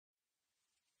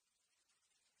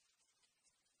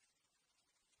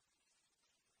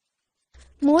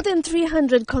More than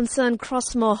 300 concerned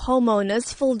Crossmoor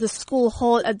homeowners filled the school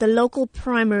hall at the local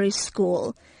primary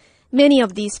school. Many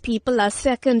of these people are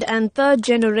second and third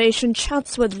generation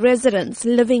Chatsworth residents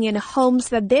living in homes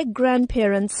that their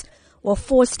grandparents were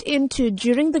forced into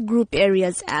during the Group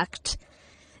Areas Act.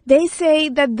 They say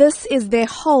that this is their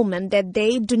home and that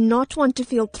they do not want to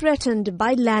feel threatened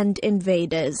by land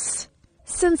invaders.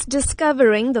 Since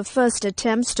discovering the first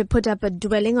attempts to put up a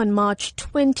dwelling on March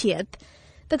 20th,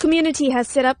 the community has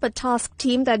set up a task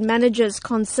team that manages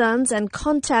concerns and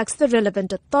contacts the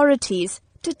relevant authorities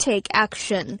to take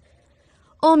action.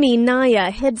 Omi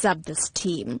Naya heads up this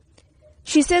team.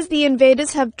 She says the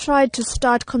invaders have tried to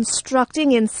start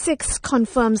constructing in 6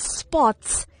 confirmed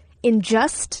spots in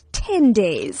just 10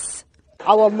 days.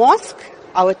 Our mosque,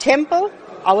 our temple,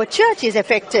 our church is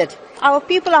affected. Our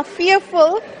people are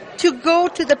fearful to go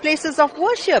to the places of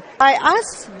worship. By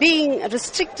us being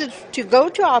restricted to go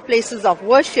to our places of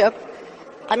worship,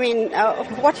 what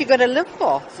are you going to live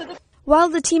for? While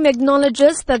the team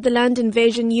acknowledges that the Land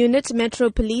Invasion Unit, Metro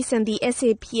Police and the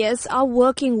SABC are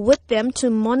working with them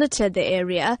to monitor the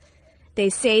area,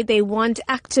 they say they want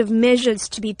active measures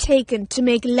to be taken to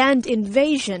make land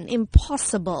invasion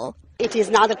impossible. It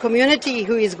is now the community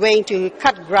who is going to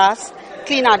cut grass,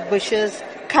 clean out bushes,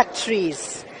 cut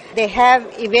trees. They have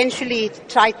eventually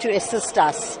tried to assist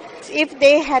us. If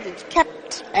they had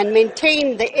kept and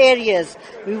maintained the areas,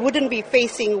 we wouldn't be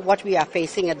facing what we are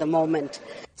facing at the moment.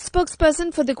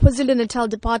 Spokesperson for the KwaZulu-Natal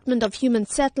Department of Human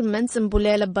Settlements,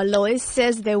 Mbulela Baloy,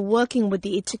 says they're working with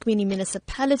the eThekwini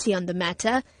municipality on the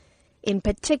matter. In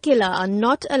particular, are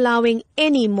not allowing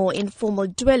any more informal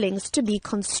dwellings to be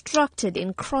constructed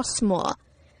in Crossmoor.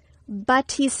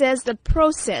 But he says the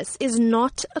process is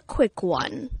not a quick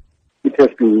one. It has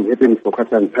been happening for quite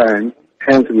some time.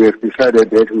 Hence, we have decided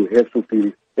that we have to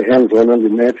be hands-on on the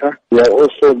matter. We are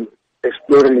also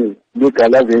exploring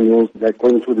legal avenues like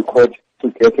going to the court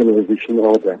to get an eviction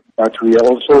order. But we are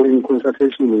also in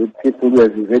consultation with people who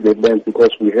have invaded land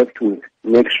because we have to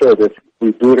make sure that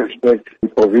we do respect the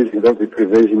provisions of the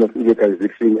Prevention of Illegal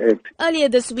Eviction Act. Earlier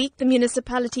this week, the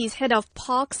municipality's head of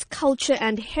Parks, Culture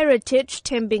and Heritage,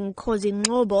 Tembing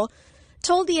Khozi-Ngobo,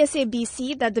 told the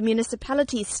SABC that the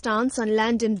municipality's stance on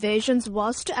land invasions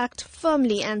was to act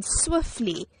firmly and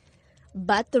swiftly.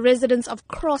 But the residents of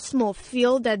Crossmoor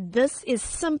feel that this is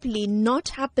simply not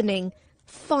happening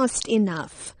fast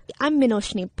enough. I'm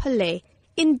Minoshni Pillay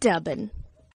in Durban.